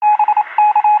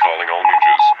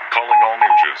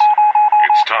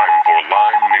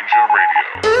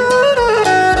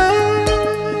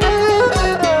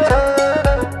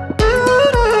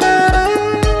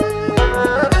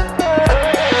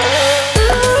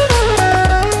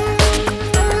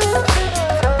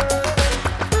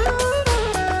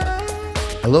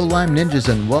Hello, Lyme Ninjas,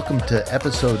 and welcome to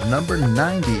episode number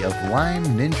 90 of Lyme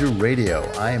Ninja Radio.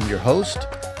 I am your host,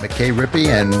 McKay Rippey,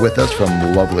 and with us from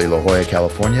lovely La Jolla,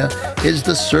 California, is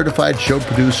the certified show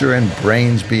producer and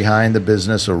brains behind the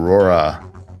business, Aurora.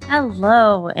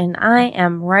 Hello, and I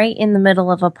am right in the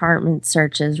middle of apartment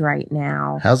searches right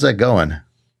now. How's that going?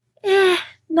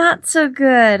 Not so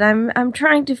good. I'm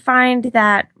trying to find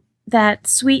that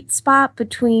sweet spot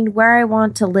between where I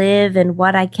want to live and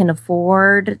what I can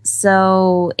afford.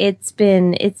 So it's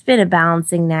been a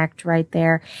balancing act right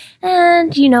there.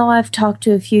 And I've talked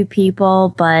to a few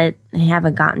people, but they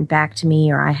haven't gotten back to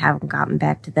me, or I haven't gotten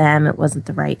back to them. It wasn't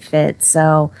the right fit.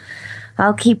 So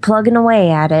I'll keep plugging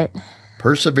away at it.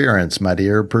 Perseverance, my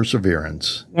dear,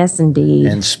 perseverance. Yes, indeed.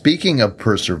 And speaking of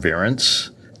perseverance,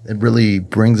 it really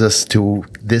brings us to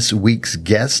this week's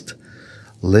guest,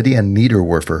 Lydia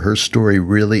Niederwerfer. Her story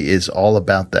really is all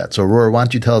about that. So, Aurora, why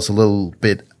don't you tell us a little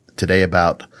bit today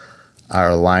about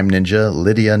our Lyme Ninja,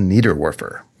 Lydia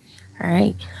Niederwerfer? All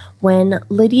right. When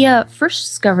Lydia first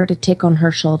discovered a tick on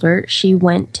her shoulder, she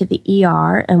went to the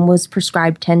ER and was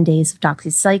prescribed 10 days of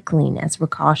doxycycline as a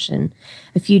precaution.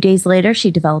 A few days later,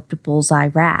 she developed a bullseye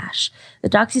rash.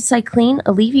 The doxycycline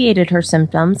alleviated her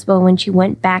symptoms, but when she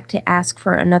went back to ask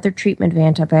for another treatment of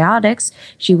antibiotics,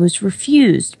 she was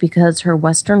refused because her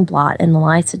Western blot and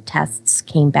ELISA tests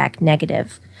came back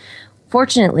negative.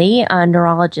 Fortunately, a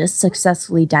neurologist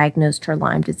successfully diagnosed her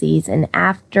Lyme disease, and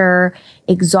after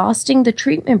exhausting the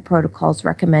treatment protocols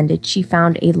recommended, she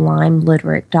found a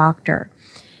Lyme-literate doctor.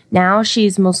 Now she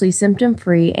is mostly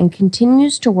symptom-free and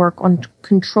continues to work on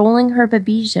controlling her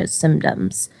babesia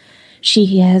symptoms.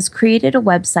 She has created a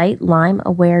website,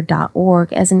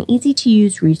 lymeaware.org, as an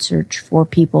easy-to-use research for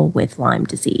people with Lyme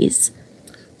disease.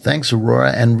 Thanks,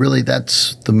 Aurora. And really,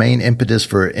 that's the main impetus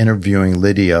for interviewing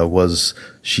Lydia, was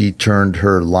she turned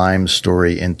her Lyme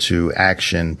story into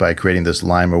action by creating this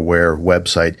Lyme Aware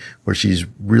website, where she's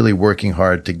really working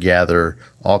hard to gather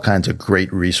all kinds of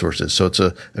great resources. So it's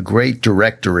a great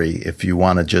directory if you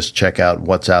want to just check out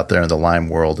what's out there in the Lyme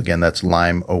world. Again, that's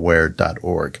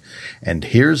lymeaware.org. And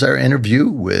here's our interview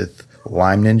with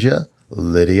Lyme Ninja,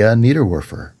 Lydia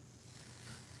Niederwerfer.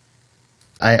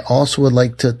 I also would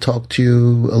like to talk to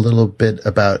you a little bit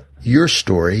about your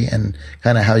story and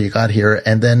kind of how you got here,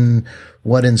 and then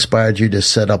what inspired you to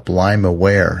set up Lyme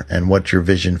Aware and what your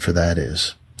vision for that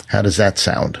is. How does that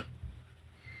sound?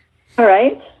 All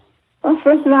right. Well,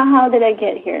 first of all, how did I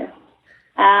get here?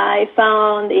 I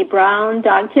found a brown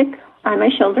dog tick on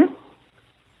my shoulder,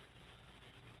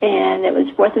 and it was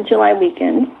 4th of July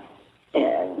weekend,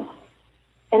 and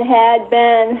it had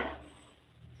been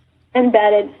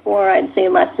embedded for, I'd say,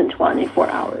 less than 24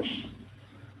 hours.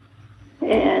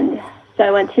 And so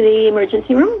I went to the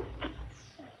emergency room.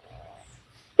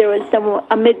 There was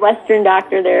a Midwestern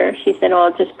doctor there. She said,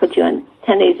 I'll just put you on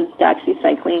 10 days of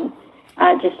doxycycline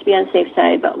just to be on the safe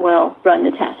side, but we'll run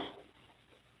the test.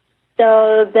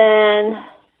 So then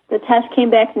the test came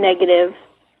back negative,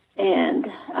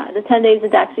 and the 10 days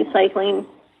of doxycycline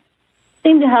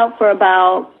seemed to help for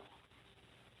about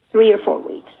 3 or 4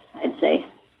 weeks, I'd say.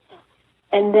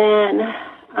 And then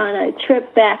on a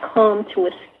trip back home to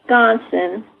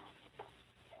Wisconsin,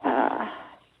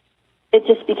 it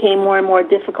just became more and more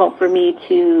difficult for me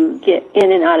to get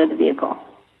in and out of the vehicle.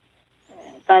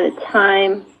 By the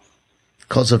time...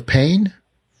 Cause of pain?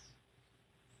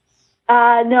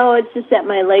 No, it's just that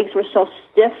my legs were so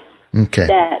stiff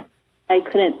that I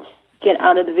couldn't get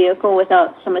out of the vehicle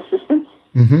without some assistance.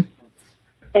 Mm-hmm.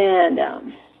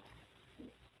 And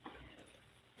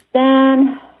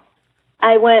then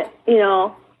I went,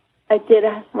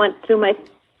 went through my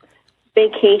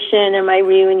vacation and my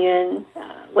reunion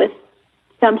with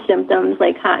some symptoms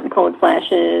like hot and cold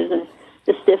flashes and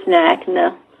the stiff neck and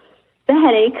the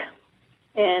headache.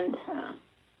 And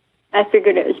I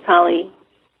figured it was probably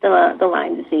the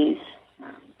Lyme disease,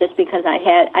 just because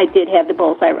I did have the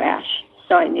bullseye rash.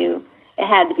 So I knew it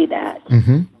had to be that.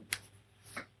 Mm-hmm.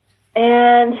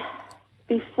 And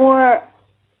before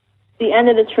the end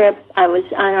of the trip, I was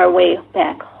on our way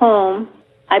back home.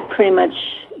 I pretty much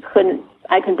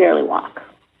I could barely walk.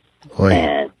 Oy.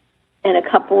 And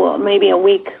maybe a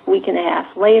week and a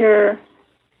half later,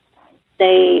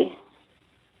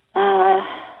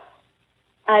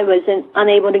 I was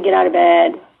unable to get out of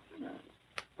bed.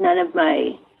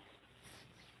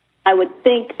 I would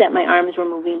think that my arms were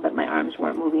moving, but my arms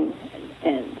weren't moving.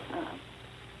 And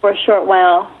for a short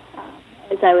while,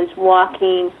 as I was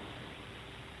walking,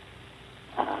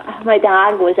 my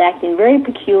dog was acting very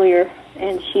peculiar,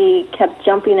 and she kept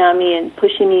jumping on me and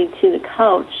pushing me to the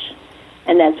couch,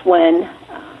 and that's when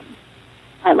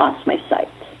I lost my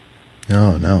sight.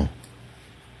 Oh, no.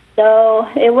 So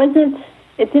it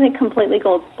it didn't completely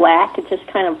go black. It just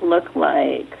kind of looked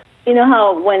like, you know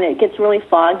how when it gets really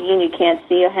foggy and you can't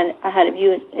see ahead of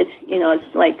you, it's, you know,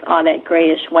 it's like all that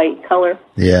grayish white color.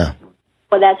 Yeah.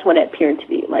 Well, that's what it appeared to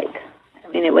be like. I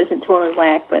mean, it wasn't totally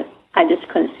black, but I just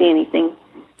couldn't see anything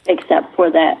except for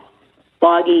that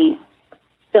foggy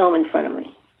film in front of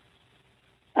me.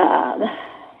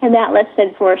 And that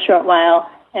lasted for a short while.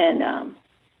 And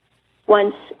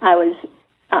once I was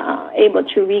able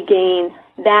to regain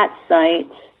that sight,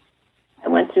 I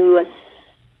went through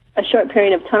a short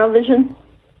period of tunnel vision.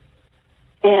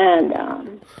 And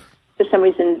for some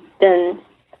reason, then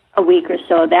a week or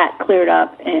so, that cleared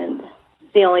up. And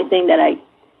the only thing that I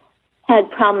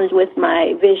had problems with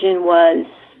my vision was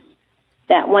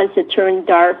that once it turned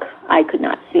dark, I could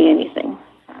not see anything.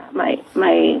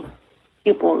 My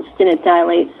pupils didn't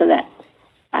dilate so that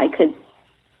I couldn't,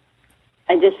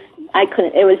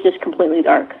 it was just completely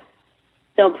dark.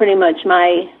 So pretty much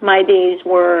my days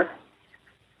were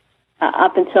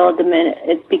up until the minute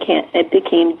it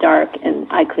became dark, and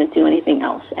I couldn't do anything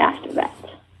else after that.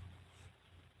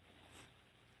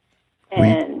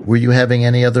 And were you having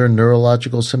any other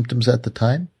neurological symptoms at the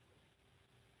time?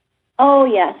 Oh,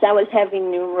 yes, I was having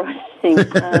numerous things.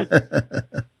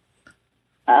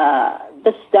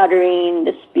 The stuttering,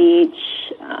 the speech,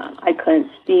 I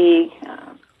couldn't speak,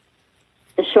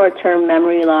 the short-term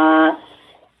memory loss,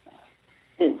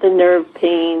 the nerve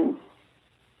pain,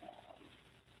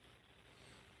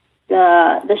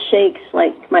 the shakes,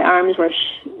 like my arms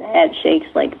had shakes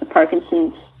like the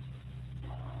Parkinson's.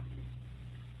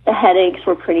 The headaches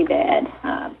were pretty bad.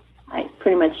 I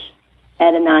pretty much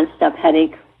had a nonstop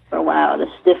headache for a while, the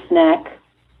stiff neck.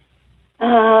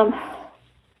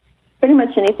 Pretty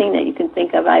much anything that you can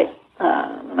think of.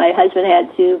 My husband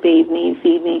had to bathe me,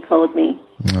 feed me, clothe me.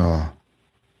 Oh.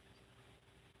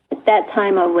 At that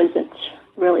time, I wasn't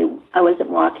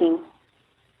walking.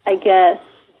 I guess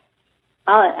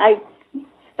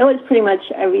it was pretty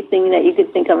much everything that you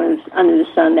could think of under the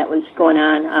sun that was going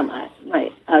on.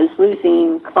 I was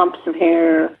losing clumps of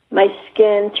hair. My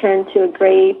skin turned to a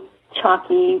gray,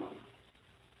 chalky.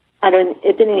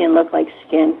 It didn't even look like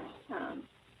skin,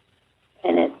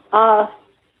 and it all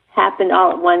happened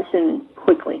all at once and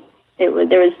quickly. There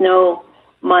was no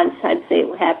months. I'd say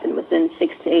it happened within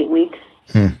 6 to 8 weeks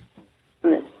from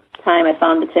the time I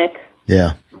found the tick.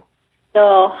 Yeah.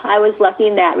 So I was lucky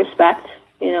in that respect.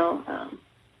 You know,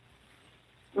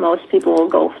 most people will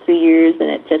go through years and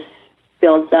it just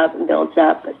builds up and builds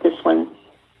up. But this one,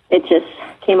 it just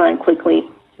came on quickly.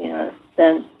 You know,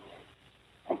 then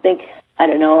I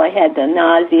don't know, I had the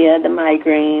nausea, the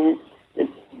migraines, the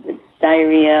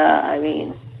diarrhea. I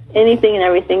mean, anything and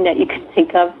everything that you could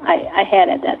think of, I had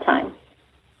at that time.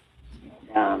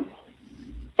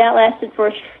 That lasted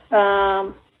for,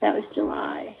 that was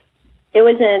July. It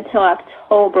wasn't until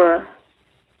October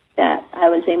that I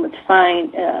was able to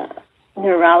find a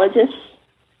neurologist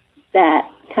that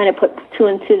kind of put two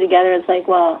and two together. It's like,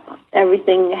 well,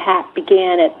 everything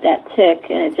began at that tick,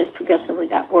 and it just progressively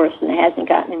got worse, and it hasn't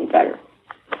gotten any better.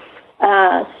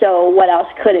 So what else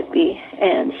could it be?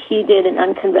 And he did an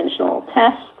unconventional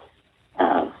test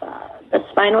of the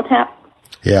spinal tap.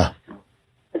 Yeah.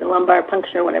 Or the lumbar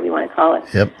puncture, whatever you want to call it.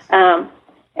 Yep.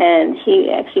 And he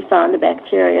actually found the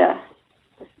bacteria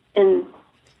in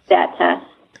that test.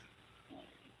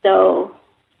 So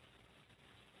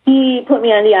he put me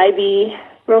on the IV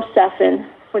Rocephin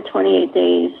for 28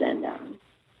 days, and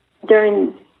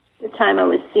during the time I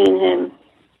was seeing him,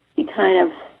 he kind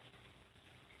of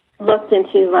looked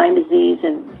into Lyme disease,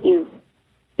 and he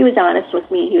was honest with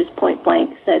me. He was point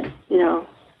blank, said, you know,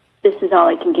 this is all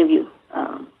I can give you.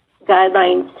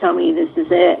 Guidelines tell me this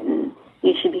is it, and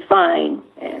you should be fine.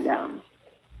 And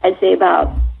I'd say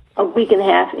about a week and a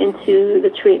half into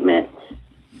the treatment,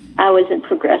 I wasn't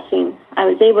progressing. I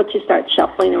was able to start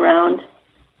shuffling around,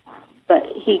 but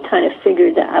he kind of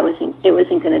figured that it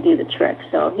wasn't going to do the trick.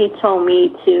 So he told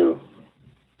me to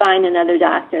find another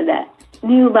doctor that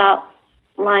knew about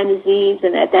Lyme disease,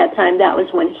 and at that time, that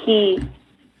was when he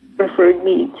referred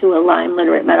me to a Lyme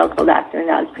literate medical doctor, and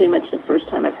that was pretty much the first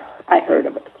time I heard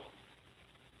of it.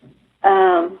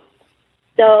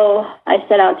 So I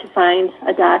set out to find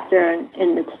a doctor, and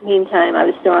in the meantime, I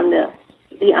was still on the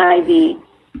IV.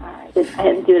 I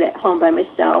had to do it at home by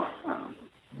myself.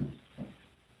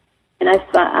 And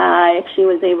I actually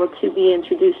was able to be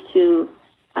introduced to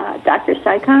Dr.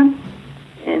 Sycon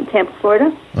in Tampa,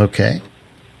 Florida. Okay.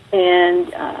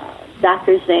 And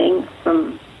Dr. Zhang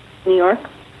from New York.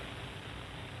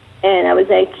 And I was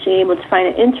actually able to find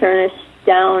an internist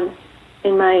down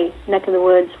in my neck of the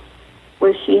woods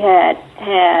where she had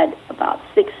about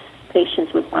 6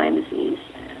 patients with Lyme disease.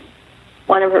 And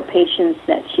one of her patients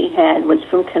that she had was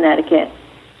from Connecticut,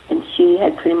 and she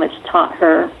had pretty much taught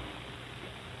her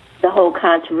the whole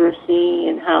controversy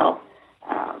and how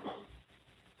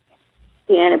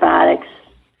the antibiotics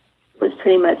was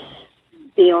pretty much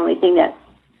the only thing that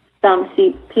some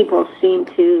people seem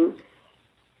to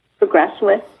progress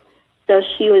with. So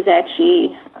she was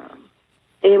actually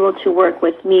able to work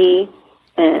with me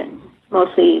and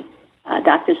mostly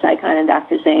Dr. Saikon and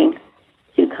Dr. Zhang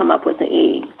to come up with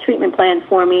a treatment plan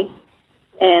for me.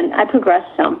 And I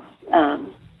progressed some.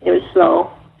 It was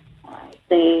slow. I'd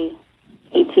say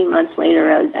 18 months later,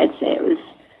 I'd say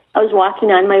I was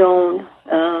walking on my own.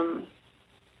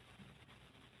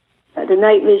 The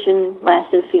night vision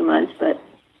lasted a few months, but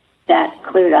that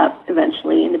cleared up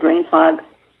eventually in the brain fog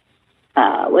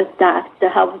with the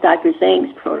help of Dr.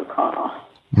 Zhang's protocol.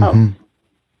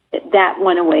 That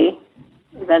went away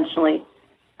eventually.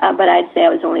 But I'd say I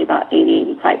was only about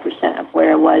 80-85% of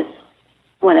where I was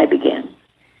when I began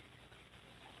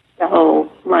the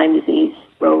whole Lyme disease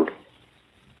road.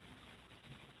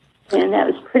 And that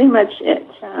was pretty much it.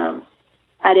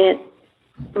 I didn't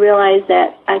realize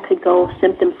that I could go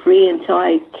symptom-free until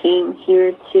I came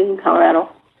here to Colorado.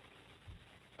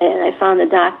 And I found a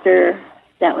doctor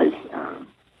that was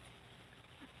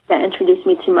that introduced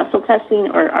me to muscle testing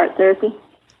or art therapy.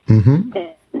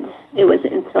 And it was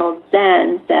until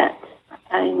then that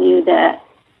I knew that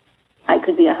I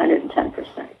could be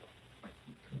 110%.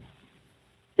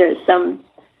 There's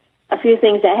a few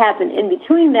things that happened in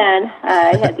between then.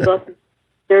 I had to go through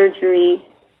surgery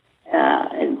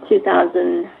in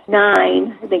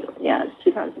 2009. I think, yeah, it was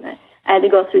 2009. I had to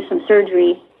go through some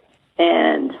surgery,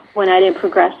 and when I didn't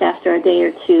progress after a day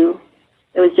or two,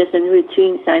 it was just a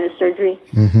routine sinus surgery.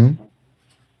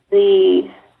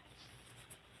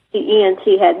 The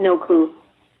ENT had no clue,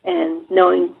 and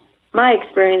knowing my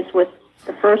experience with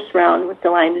the first round with the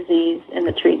Lyme disease and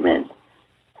the treatment,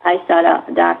 I sought out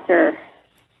a doctor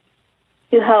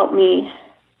to help me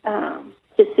to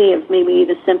see if maybe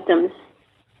the symptoms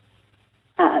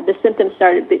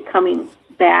started coming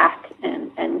back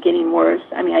and getting worse.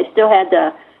 I mean, I still had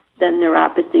the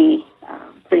neuropathy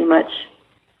pretty much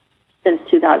since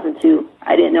 2002.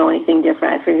 I didn't know anything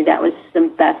different. I figured that was the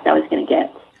best I was going to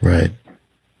get. Right.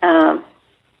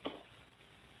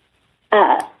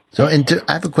 So I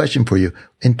have a question for you.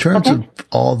 In terms of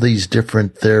all these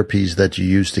different therapies that you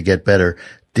use to get better,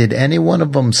 did any one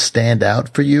of them stand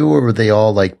out for you, or were they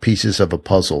all like pieces of a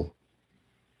puzzle?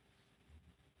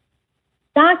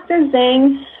 Dr.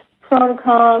 Zhang's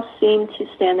protocol seemed to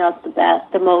stand out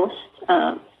the most.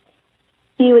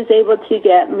 He was able to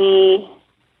get me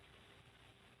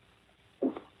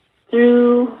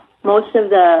through most of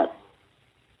the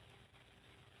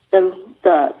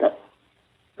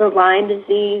Lyme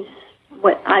disease,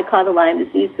 what I call the Lyme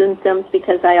disease symptoms,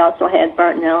 because I also had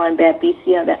Bartonella and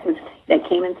Babesia that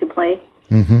came into play.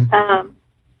 I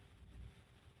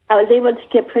was able to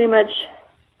get pretty much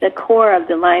the core of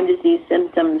the Lyme disease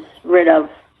symptoms rid of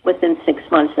within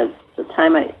 6 months of the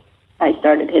time I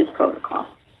started his protocol.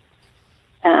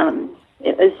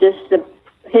 It was just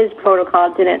his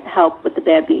protocol didn't help with the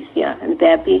Babesia, and the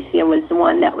Babesia was the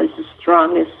one that was the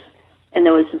strongest and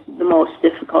that was the most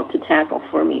difficult to tackle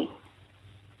for me.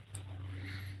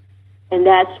 And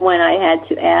that's when I had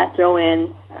to throw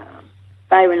in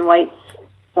Byron White's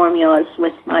formulas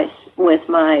with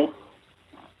my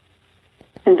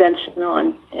conventional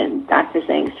and Dr.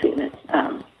 Zhang's treatment.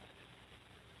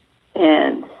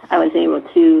 And I was able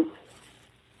to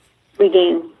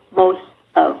regain most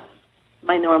of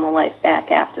my normal life back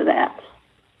after that.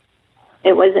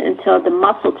 It wasn't until the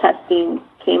muscle testing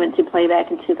came into play back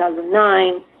in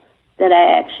 2009 that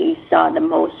I actually saw the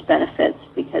most benefits,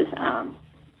 because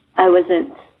I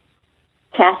wasn't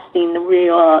testing the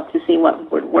real to see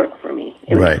what would work for me.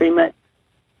 It was pretty much,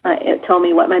 it told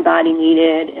me what my body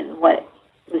needed and what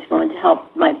was going to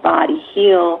help my body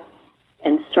heal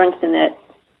and strengthen it,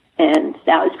 and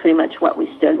that was pretty much what we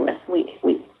stood with. We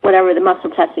whatever the muscle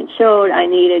testing showed I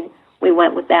needed, we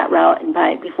went with that route, and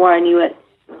before I knew it,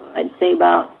 I'd say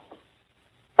about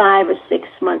 5 or 6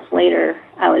 months later,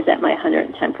 I was at my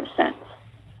 110%.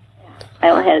 I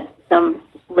only had some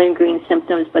lingering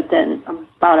symptoms, but then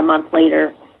about a month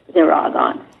later, they were all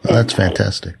gone. Oh, that's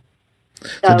fantastic.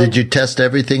 So did you test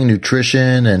everything,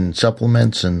 nutrition and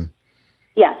supplements? And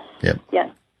Yes. Yep. Yes.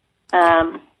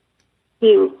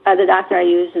 The doctor I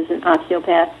use is an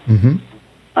osteopath.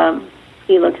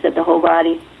 He looks at the whole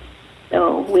body.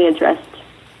 So we addressed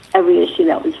every issue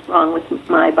that was wrong with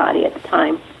my body at the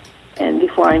time. And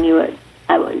before I knew it,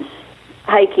 I was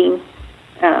hiking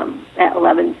at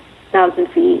 11,000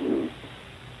 feet and,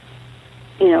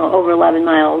 over 11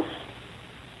 miles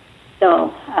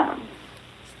So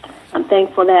I'm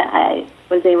thankful that I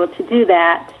was able to do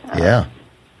that. Yeah.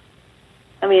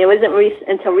 I mean, it wasn't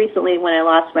until recently when I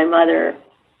lost my mother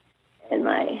and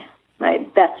my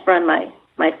best friend, my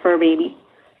fur baby,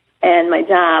 and my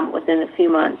job within a few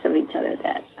months of each other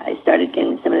that I started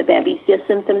getting some of the babesia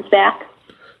symptoms back.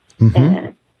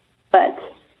 Mm-hmm. But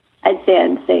I'd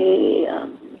say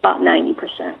about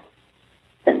 90%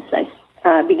 since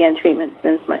I began treatment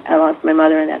since I lost my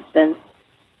mother, and that's been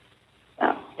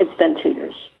it's been 2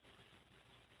 years.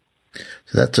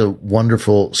 So that's a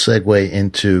wonderful segue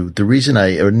into the reason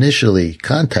I initially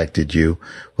contacted you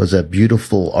was that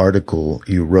beautiful article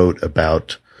you wrote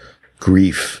about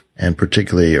grief and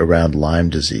particularly around Lyme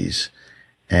disease.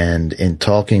 And in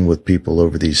talking with people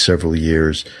over these several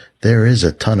years, there is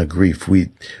a ton of grief. We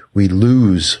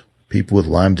lose, people with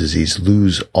Lyme disease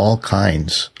lose all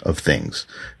kinds of things.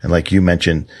 And like you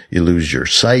mentioned, you lose your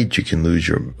sight, you can lose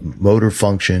your motor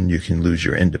function, you can lose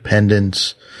your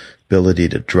independence, ability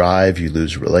to drive, you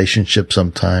lose relationships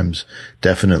sometimes,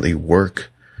 definitely work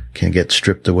can get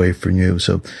stripped away from you.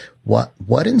 So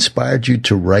what inspired you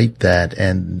to write that?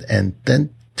 And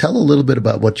then tell a little bit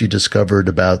about what you discovered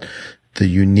about the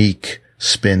unique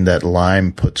spin that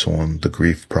Lyme puts on the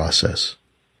grief process.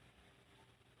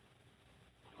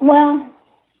 Well,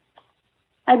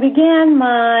 I began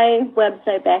my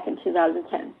website back in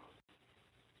 2010.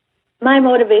 My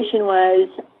motivation was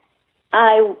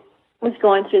I was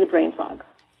going through the brain fog.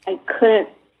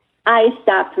 I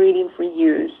stopped reading for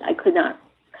years. I could not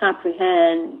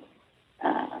comprehend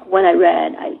when I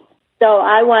read. So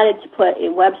I wanted to put a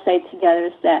website together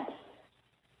that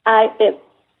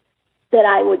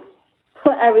I would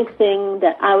put everything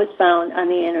that I was found on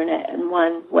the internet in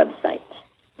one website.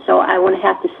 So I wouldn't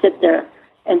have to sit there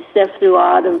and sift through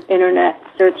all the internet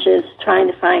searches trying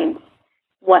to find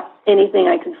anything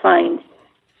I could find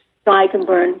so I can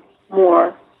learn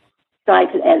more, so I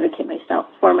could advocate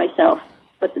for myself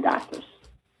with the doctors.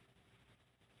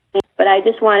 But I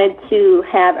just wanted to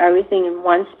have everything in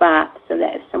one spot so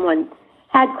that if someone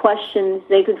had questions,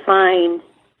 they could find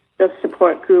the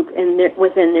support group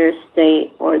within their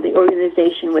state or the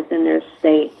organization within their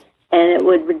state, and it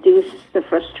would reduce the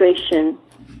frustration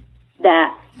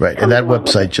that... Right, and that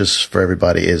website, just for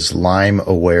everybody, is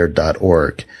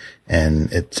lymeaware.org,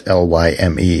 and it's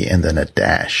LYME and then a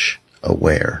dash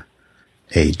aware,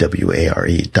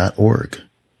 AWARE.org.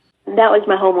 That was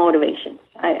my whole motivation.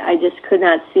 I just could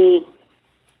not see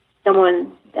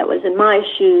someone that was in my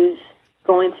shoes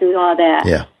going through all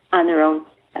that on their own.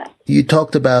 You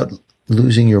talked about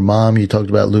losing your mom. You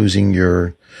talked about losing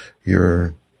your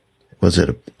was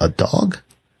it a dog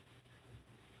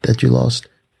that you lost?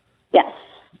 Yes.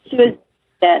 She was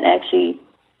that actually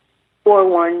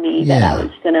forewarned me that I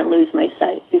was going to lose my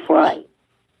sight before I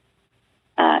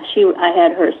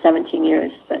had her 17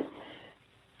 years, but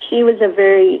she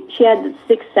had the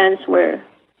sixth sense where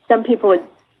some people would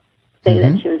say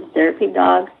that she was a therapy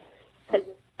dog.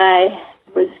 I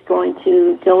was going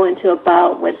to go into a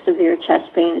bout with severe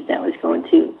chest pains that was going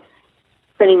to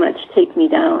pretty much take me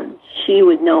down. She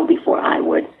would know before I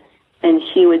would, and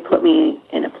she would put me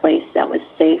in a place that was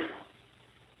safe.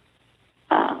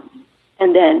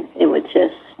 And then it would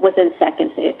just, within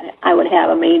seconds, I would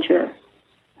have a major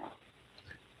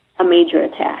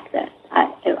attack that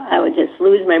I would just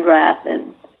lose my breath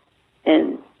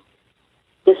and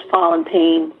just fall in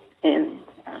pain, and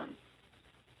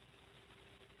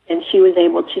she was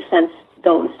able to sense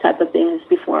those type of things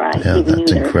before I even knew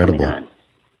they were coming on.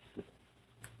 In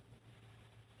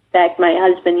fact, my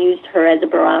husband used her as a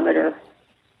barometer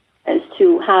as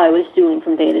to how I was doing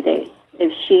from day to day.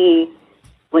 If she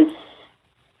was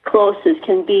close as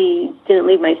can be, didn't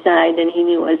leave my side, then he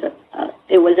knew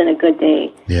it wasn't a good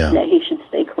day, that he should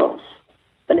stay close.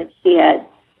 But if she had,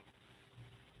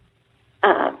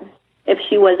 if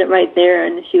she wasn't right there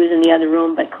and she was in the other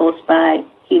room but close by,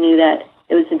 he knew that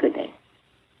it was a good day.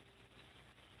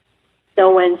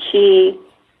 So when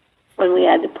we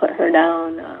had to put her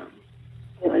down,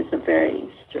 it was a very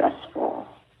stressful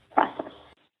process.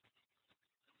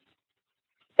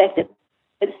 In fact,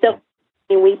 it's still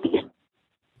weepy.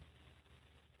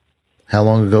 How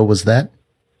long ago was that?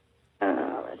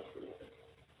 Let's see.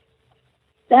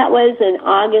 That was in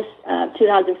August of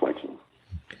 2014.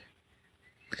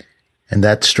 And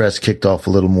that stress kicked off a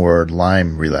little more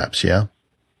Lyme relapse, yeah?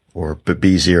 Or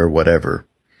babesia or whatever.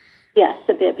 Yes,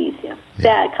 the babesia.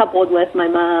 That coupled with my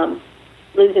mom,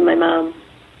 losing my mom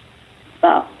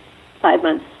about 5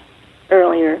 months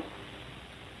earlier,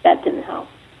 that didn't help.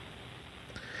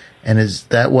 And is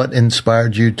that what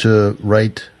inspired you to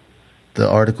write the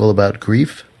article about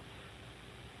grief?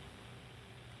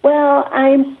 Well, I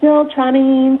I'm still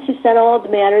trying to settle the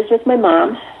matters with my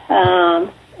mom.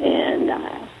 And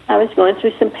I was going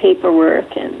through some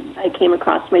paperwork, and I came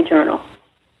across my journal.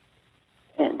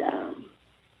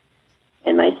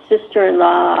 And my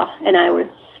sister-in-law and I were,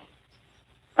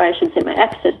 or I should say my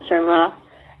ex-sister-in-law,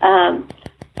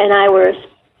 and I were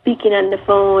speaking on the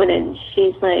phone, and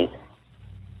she's like,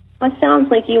 well, it sounds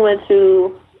like you went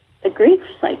through a grief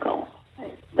cycle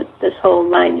with this whole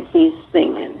Lyme disease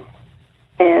thing.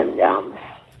 And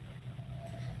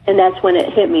that's when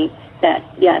it hit me that,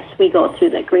 yes, we go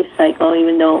through the grief cycle,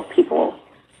 even though people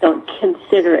don't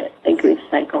consider it a grief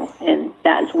cycle. And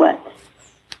that's why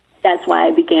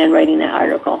I began writing that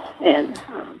article and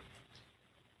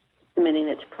submitting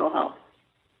it to ProHealth.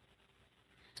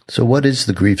 So what is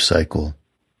the grief cycle?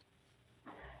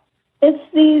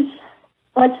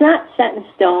 It's not set in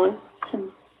stone.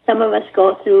 Some of us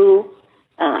go through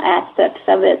aspects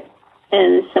of it,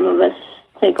 and some of us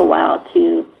take a while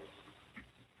to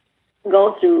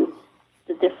go through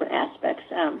the different aspects.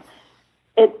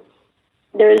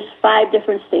 There's 5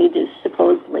 different stages,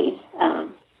 supposedly.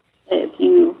 If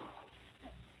you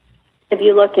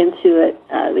look into it,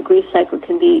 the grief cycle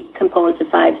can be composed of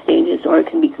 5 stages, or it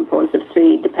can be composed of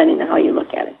 3, depending on how you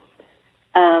look at it.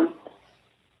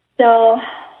 So,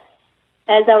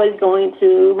 as I was going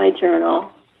through my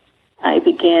journal, I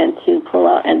began to pull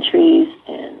out entries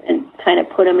and kind of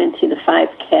put them into the 5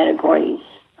 categories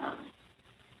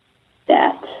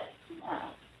that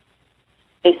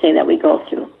they say that we go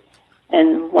through.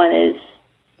 And one is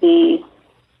the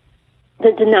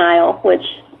denial, which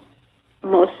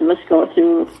most of us go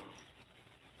through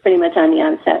pretty much on the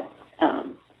onset.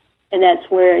 And that's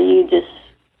where you just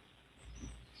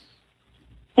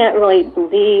can't really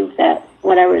believe that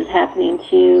whatever is happening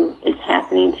to you is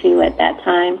happening to you at that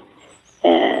time.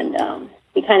 And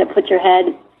you kind of put your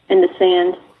head in the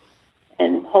sand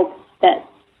and hope that,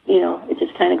 it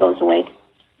just kind of goes away.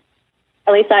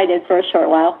 At least I did for a short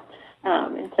while,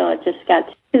 until it just got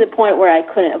to the point where I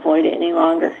couldn't avoid it any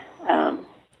longer.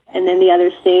 And then the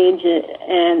other stage,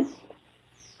 and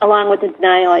along with the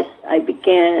denial, I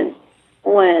began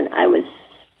when I was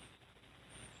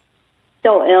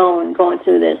so ill and going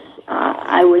through this.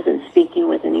 I wasn't speaking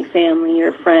with any family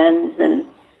or friends, and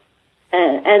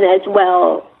as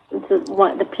well,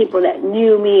 the people that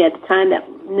knew me at the time, that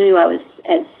knew I was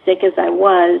as sick as I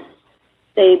was,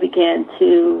 they began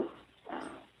to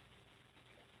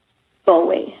go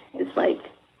away. It's like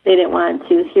they didn't want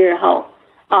to hear how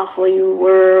awful you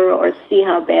were or see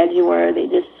how bad you were. They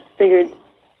just figured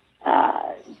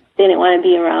they didn't want to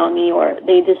be around me, or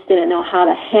they just didn't know how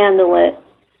to handle it.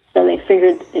 So they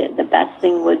figured the best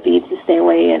thing would be to stay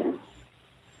away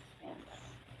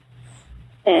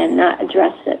and not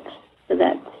address it, so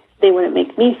that they wouldn't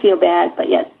make me feel bad, but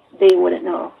yet they wouldn't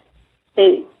know.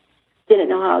 They didn't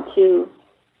know how to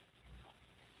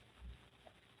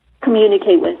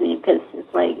communicate with me, because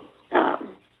it's like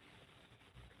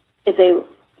if they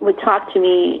would talk to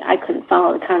me, I couldn't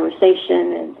follow the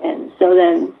conversation, and so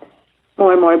then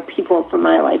more and more people from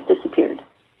my life disappeared.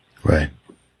 Right.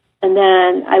 And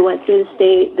then I went through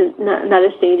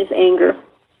another stage is anger,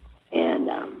 and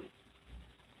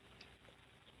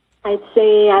I'd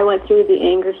say I went through the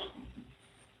anger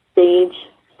stage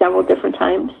several different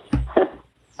times.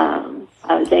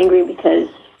 I was angry because,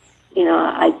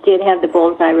 I did have the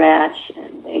bullseye rash,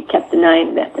 and they kept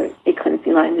denying that they couldn't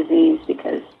see Lyme disease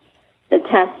because the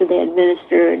test that they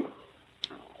administered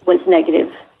was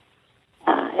negative,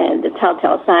 and the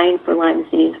telltale sign for Lyme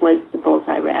disease was the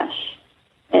bullseye rash.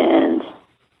 And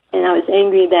I was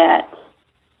angry that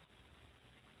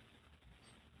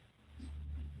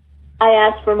I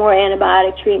asked for more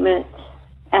antibiotic treatment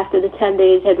after the 10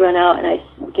 days had run out, and I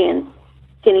began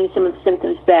getting some of the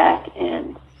symptoms back.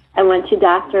 And I went to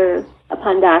doctor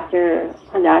upon doctor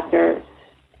upon doctor,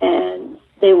 and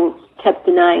they kept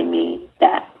denying me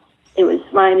that it was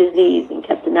Lyme disease, and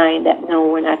kept denying that, no,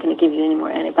 we're not going to give you any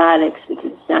more antibiotics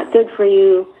because it's not good for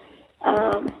you.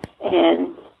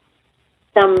 And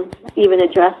some even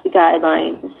addressed the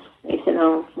guidelines. They said,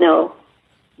 oh, no,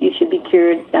 you should be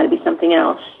cured. It's got to be something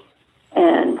else.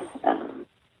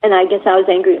 And I guess I was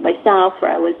angry at myself,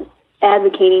 where I was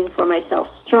advocating for myself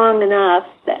strong enough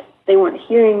that they weren't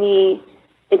hearing me.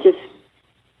 It just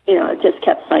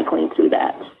kept cycling through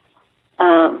that.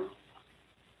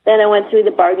 Then I went through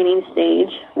the bargaining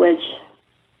stage, which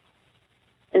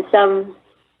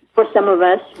for some of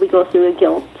us, we go through a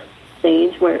guilt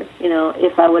stage where,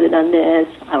 if I would have done this,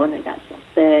 I wouldn't have got so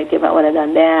sick. If I would have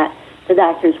done that, the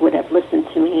doctors would have listened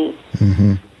to me.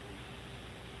 Mm-hmm.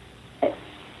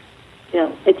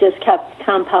 It just kept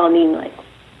compounding, like,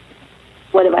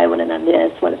 what if I would have done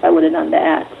this? What if I would have done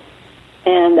that?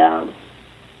 and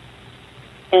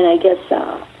I guess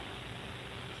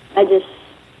I just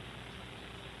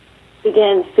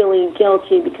began feeling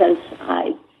guilty because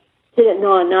I didn't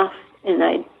know enough and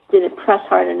I didn't press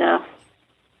hard enough.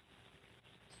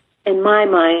 In my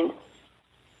mind,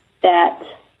 that's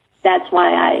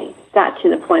why I got to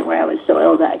the point where I was so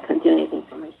ill that I couldn't do anything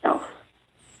for myself.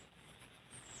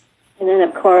 And then,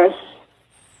 of course,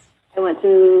 I went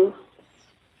through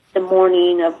the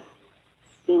morning of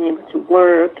being able to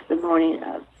work, the morning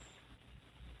of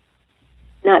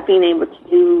not being able to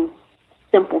do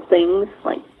simple things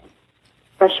like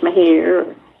brush my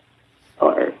hair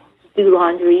or do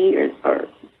laundry or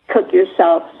cook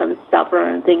yourself some supper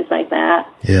and things like that.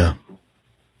 Yeah.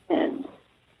 And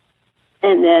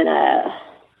then I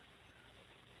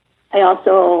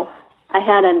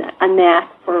had a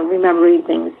knack for remembering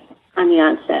things on the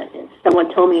onset. If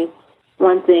someone told me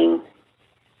one thing,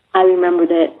 I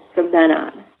remembered it from then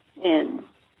on. And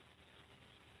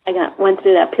I went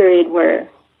through that period where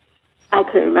I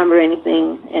couldn't remember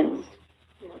anything, and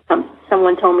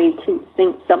someone told me to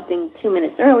think something 2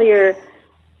 minutes earlier,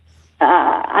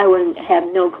 I wouldn't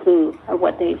have no clue of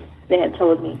what they had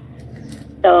told me.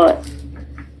 So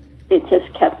it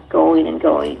just kept going and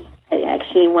going. I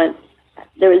actually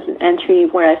there was an entry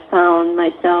where I found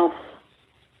myself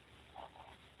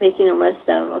making a list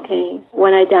of, okay,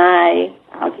 when I die,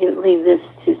 I'll leave this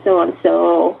to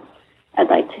so-and-so. I'd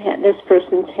like to have this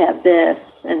person to have this.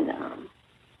 And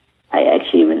I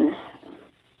actually even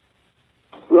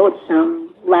wrote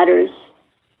some letters,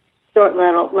 short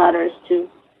letters to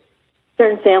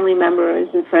certain family members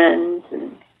and friends,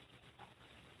 and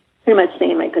pretty much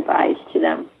saying my goodbyes to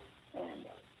them.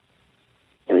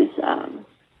 And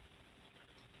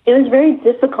it was very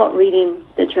difficult reading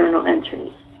the journal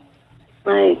entries.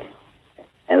 Like,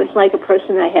 it was like a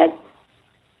person I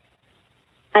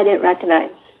didn't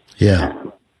recognize. Yeah.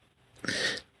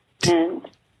 And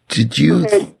do you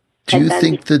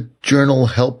think the journal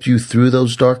helped you through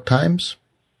those dark times?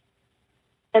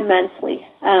 Immensely.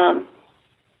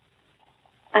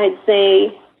 I'd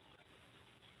say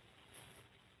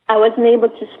I wasn't able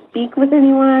to speak with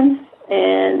anyone,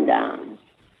 and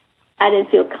I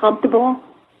didn't feel comfortable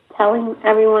telling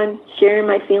everyone, sharing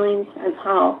my feelings of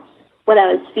what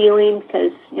I was feeling,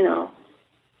 because,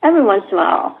 every once in a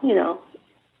while,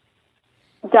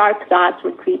 dark thoughts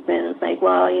would creep in. It's like,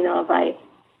 well, if I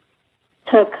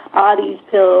took all these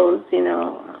pills,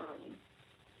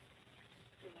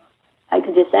 I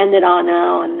could just end it all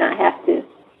now and not have to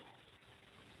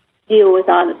deal with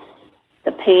all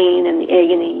the pain and the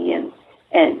agony,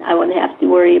 and I wouldn't have to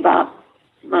worry about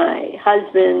my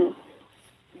husband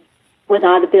with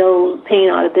all the bills, paying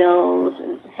all the bills,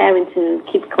 and having to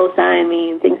keep a close eye on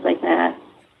me and things like that.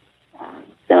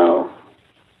 So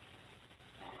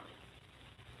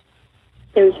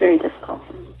it was very difficult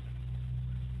for me.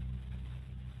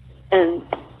 And,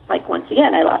 once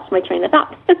again, I lost my train of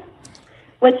thought,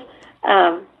 which...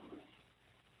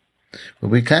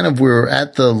 we kind of were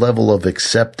at the level of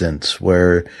acceptance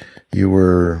where you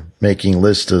were making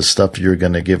lists of stuff you're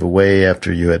going to give away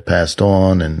after you had passed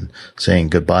on and saying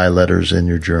goodbye letters in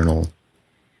your journal,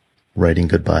 writing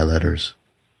goodbye letters.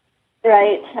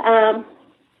 Right.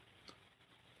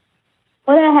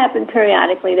 Well, that happened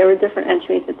periodically. There were different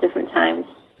entries at different times.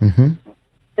 Mm-hmm.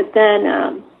 But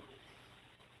then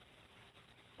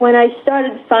when I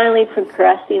started finally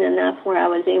progressing enough where I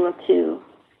was able to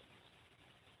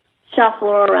shuffle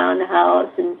around the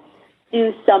house and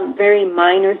do some very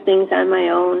minor things on my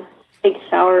own, take a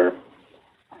shower,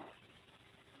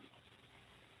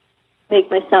 make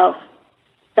myself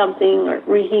something or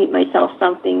reheat myself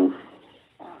something,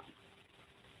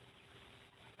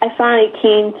 I finally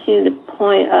came to the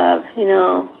point of,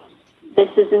 this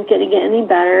isn't going to get any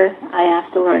better. I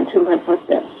have to learn to live with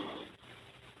this.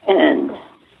 And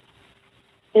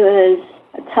it was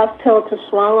a tough pill to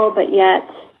swallow, but yet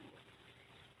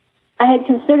I had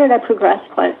considered I progressed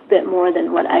quite a bit more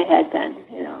than what I had been,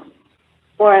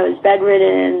 Before I was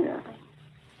bedridden,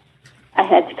 I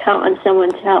had to count on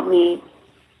someone to help me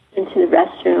into the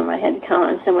restroom. I had to count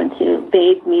on someone to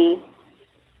bathe me,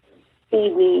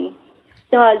 feed me.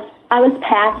 So I was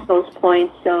past those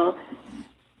points, so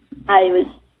I'd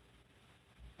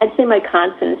say my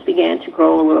confidence began to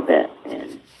grow a little bit,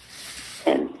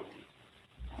 and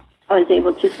I was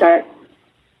able to start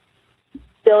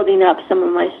building up some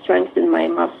of my strength in my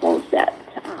muscles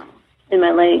in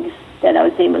my legs, that I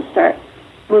was able to start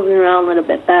moving around a little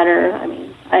bit better. I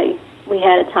mean, we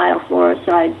had a tile floor,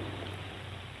 so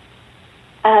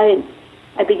I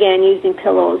began using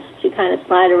pillows to kind of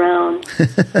slide around.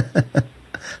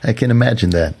 I can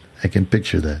imagine that. I can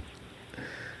picture that.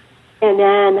 And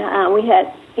then we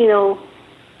had,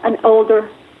 an older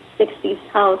 60s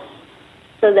house,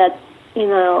 so that,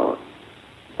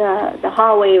 the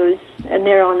hallway was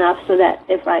narrow enough so that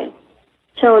if I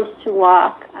chose to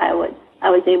walk, I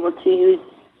was able to use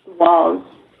the walls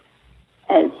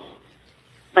as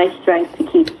my strength to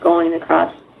keep going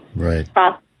across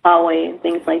the hallway and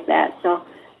things like that. So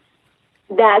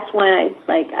that's when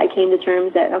I came to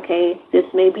terms that, okay, this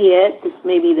may be it. This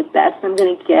may be the best I'm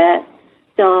going to get.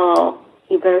 So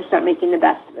you better start making the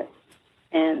best of it.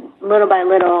 And little by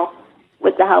little,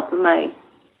 with the help of my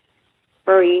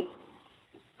furry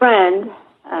friend,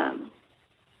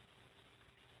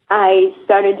 I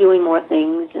started doing more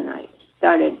things, and I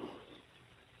started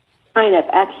kind of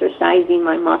exercising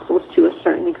my muscles to a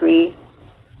certain degree,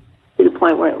 to the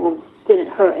point where it didn't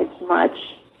hurt as much,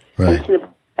 and to the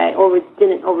point I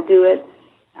didn't overdo it.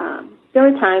 There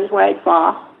were times where I'd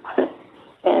fall,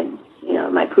 and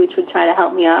my pooch would try to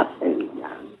help me up, and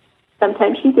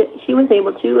sometimes she was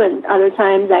able to, and other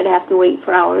times I'd have to wait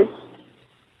for hours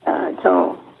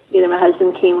until either my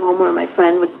husband came home or my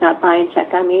friend would stop by and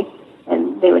check on me,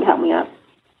 and they would help me up.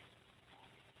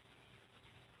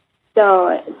 So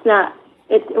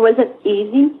it wasn't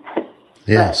easy.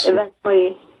 Yes. But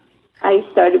eventually I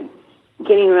started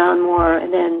getting around more,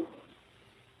 and then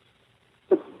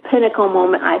the pinnacle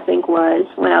moment, I think, was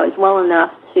when I was well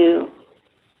enough to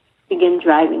begin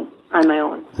driving on my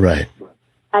own. Right.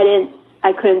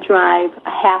 I couldn't drive a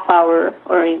half hour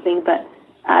or anything, but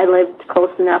I lived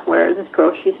close enough where this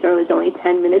grocery store was only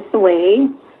 10 minutes away,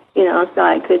 so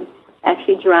I could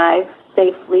actually drive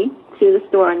safely to the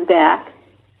store and back.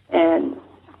 And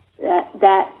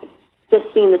that just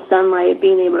seeing the sunlight,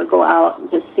 being able to go out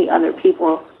and just see other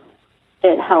people,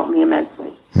 it helped me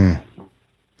immensely.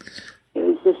 It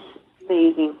was just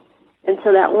amazing.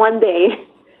 Until that one day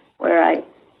where I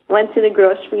went to the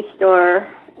grocery store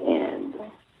and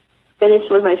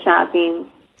finished with my shopping.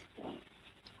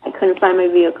 I couldn't find my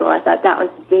vehicle. I thought that was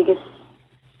the biggest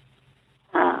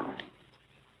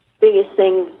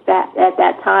thing that at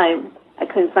that time. I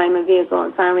couldn't find my vehicle,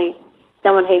 and finally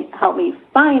someone helped me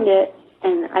find it,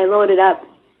 and I loaded up,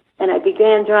 and I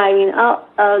began driving out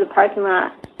of the parking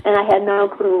lot, and I had no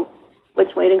clue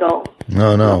which way to go.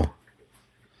 No.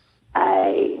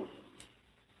 I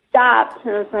stopped,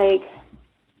 and it was like,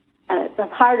 the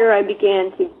harder I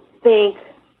began to think,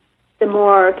 the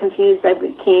more confused I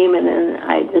became, and then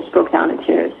I just broke down in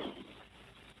tears.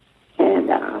 And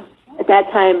at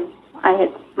that time,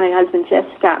 my husband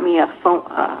just got me a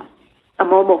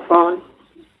mobile phone.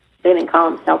 They didn't call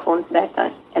them cell phones at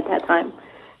that time,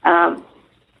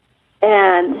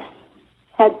 and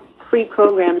had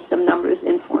pre-programmed some numbers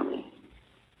in for me.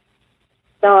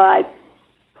 So I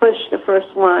pushed the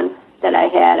first one that I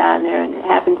had on there, and it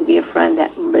happened to be a friend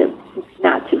that lived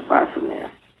not too far from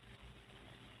there.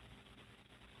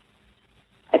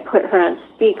 I put her on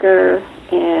speaker,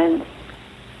 and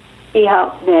she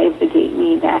helped navigate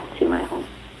me back to my home.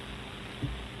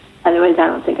 Otherwise, I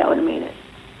don't think I would have made it.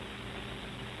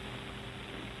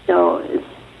 So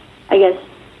I guess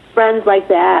friends like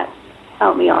that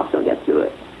helped me also get through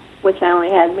it, which I only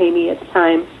had maybe at the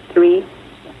time 3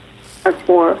 or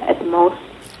 4 at the most.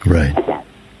 Right. At that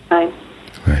time.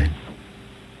 Right.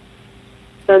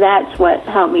 So that's what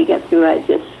helped me get through it. I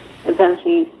just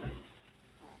eventually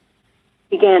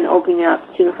began opening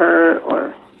up to her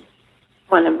or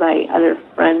one of my other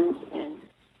friends, and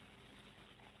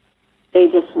they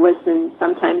just listened.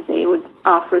 Sometimes they would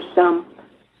offer some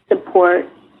support,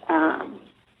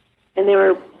 and they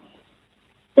were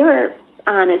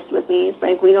honest with me. It's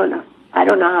like, I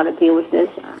don't know how to deal with this.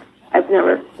 I've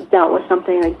never dealt with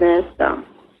something like this, but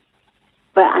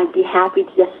I'd be happy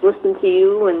to just listen to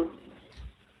you and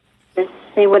just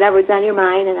say whatever's on your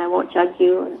mind, and I won't judge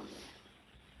you. And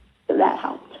so that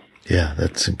helped. Yeah,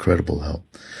 that's incredible help.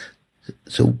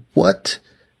 So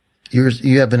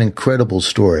you have an incredible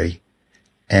story,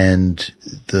 and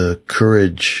the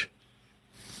courage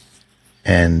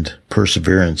and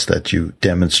perseverance that you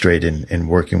demonstrate in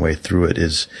working way through it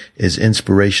is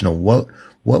inspirational.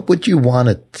 What would you want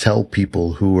to tell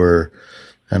people who are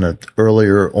kind of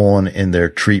earlier on in their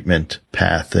treatment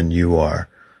path than you are?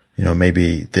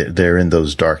 Maybe they're in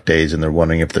those dark days and they're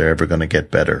wondering if they're ever going to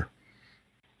get better.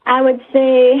 I would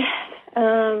say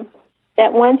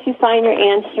that once you find your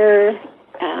answer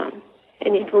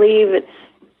and you believe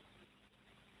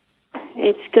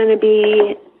it's going to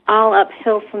be all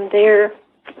uphill from there,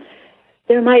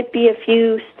 there might be a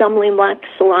few stumbling blocks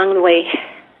along the way.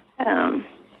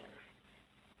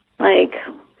 Like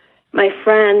my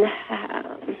friend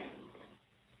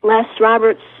Les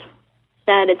Roberts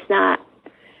said, it's not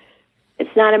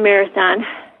a marathon.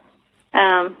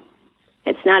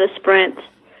 It's not a sprint.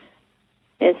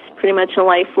 It's pretty much a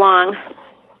lifelong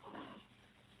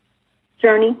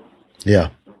journey. Yeah.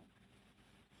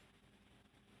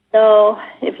 So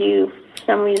if you, for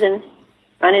some reason,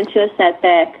 run into a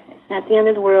setback, it's not the end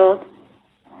of the world.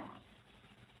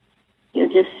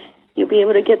 You'll be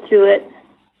able to get through it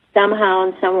somehow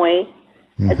in some way.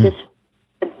 Mm-hmm. It's just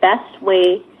the best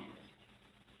way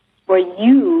for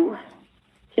you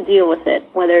to deal with it,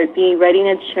 whether it be writing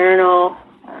a journal,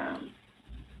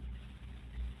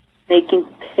 making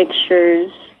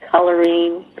pictures,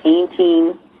 coloring,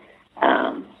 painting.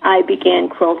 I began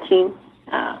quilting.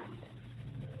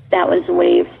 That was a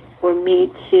way for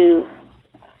me to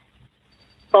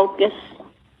focus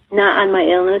not on my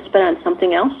illness, but on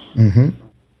something else. Mm-hmm.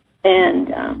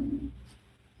 And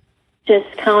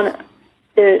just count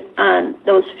on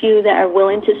those few that are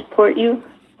willing to support you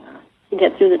to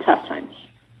get through the tough times.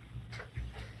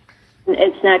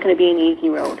 It's not going to be an easy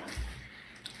road.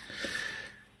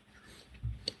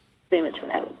 Pretty much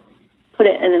what I would put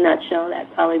it in a nutshell.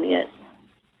 That'd probably be it.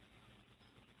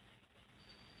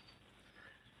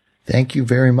 Thank you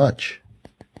very much.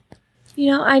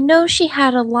 I know she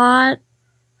had a lot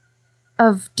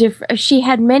of she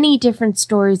had many different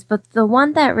stories, but the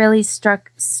one that really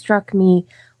struck me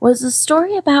was a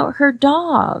story about her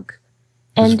dog.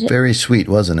 And it was very sweet,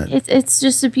 wasn't it? It's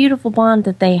just a beautiful bond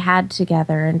that they had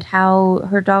together, and how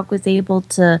her dog was able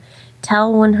to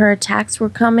tell when her attacks were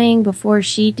coming before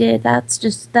she did.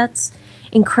 That's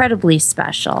incredibly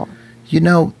special.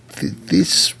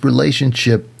 This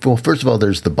relationship, well, first of all,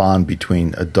 there's the bond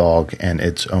between a dog and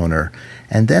its owner.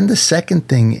 And then the second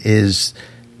thing is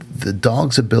the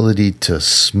dog's ability to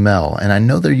smell. And I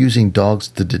know they're using dogs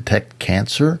to detect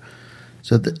cancer.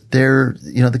 So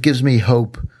that gives me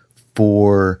hope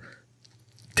for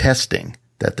testing,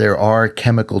 that there are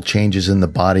chemical changes in the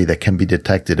body that can be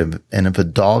detected. And if a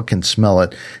dog can smell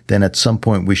it, then at some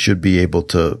point we should be able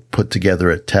to put together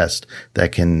a test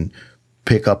that can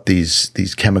pick up these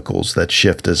chemicals that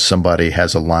shift as somebody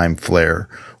has a Lyme flare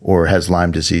or has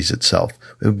Lyme disease itself.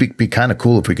 It would be kind of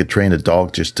cool if we could train a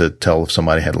dog just to tell if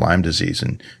somebody had Lyme disease,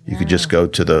 and you could just go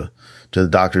to the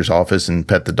doctor's office and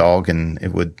pet the dog, and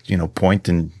it would, point,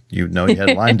 and you'd know you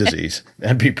had Lyme disease.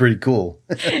 That'd be pretty cool.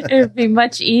 It would be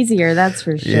much easier, that's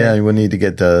for sure. Yeah, you wouldn't need to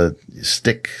get the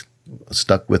stick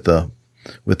stuck with the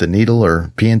needle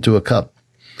or pee into a cup.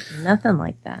 Nothing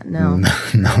like that, no.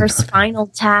 Or spinal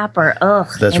tap or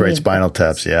That's right, spinal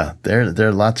taps, yeah. There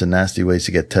are lots of nasty ways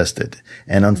to get tested.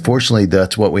 And unfortunately,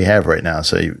 that's what we have right now.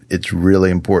 So it's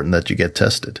really important that you get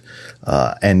tested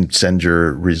and send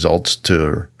your results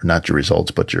not your results,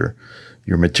 but your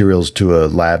materials to a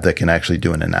lab that can actually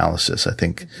do an analysis. I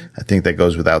think that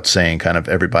goes without saying. Kind of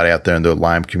everybody out there in the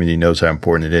Lyme community knows how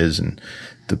important it is, and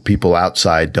the people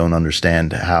outside don't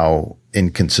understand how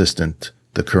inconsistent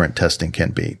the current testing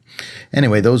can be.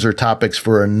 Anyway, those are topics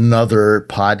for another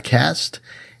podcast.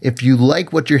 If you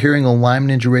like what you're hearing on Lyme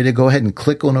Ninja Radio, go ahead and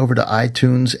click on over to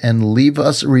iTunes and leave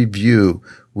us a review.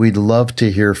 We'd love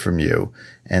to hear from you.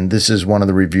 And this is one of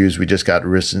the reviews we just got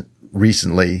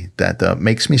recently that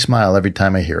makes me smile every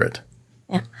time I hear it.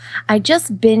 Yeah. I just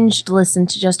listened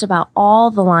to just about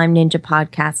all the Lyme Ninja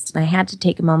podcasts, and I had to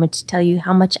take a moment to tell you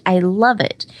how much I love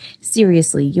it.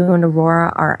 Seriously, you and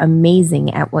Aurora are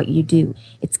amazing at what you do.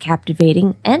 It's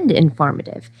captivating and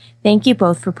informative. Thank you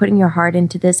both for putting your heart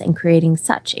into this and creating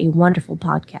such a wonderful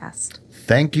podcast.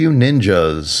 Thank you,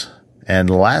 ninjas. And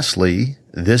lastly,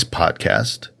 this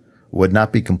podcast would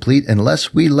not be complete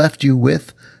unless we left you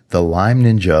with the Lyme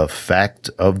Ninja fact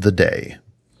of the day.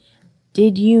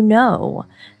 Did you know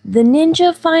the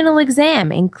Ninja Final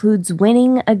Exam includes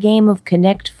winning a game of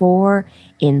Connect 4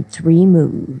 in 3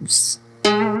 moves?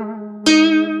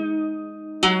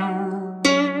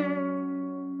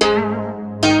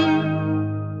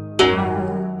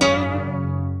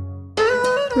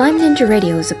 Lyme Ninja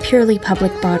Radio is a purely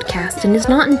public broadcast and is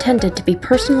not intended to be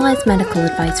personalized medical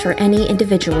advice for any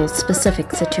individual's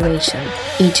specific situation.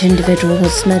 Each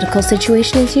individual's medical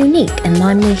situation is unique, and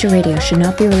Lyme Ninja Radio should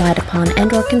not be relied upon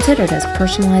and or considered as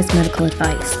personalized medical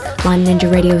advice. Lyme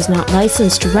Ninja Radio is not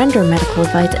licensed to render medical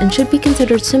advice and should be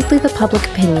considered simply the public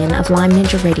opinion of Lyme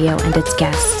Ninja Radio and its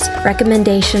guests.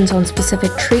 Recommendations on specific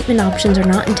treatment options are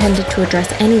not intended to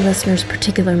address any listener's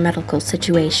particular medical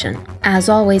situation. As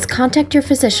always, contact your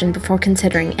physician before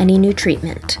considering any new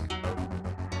treatment.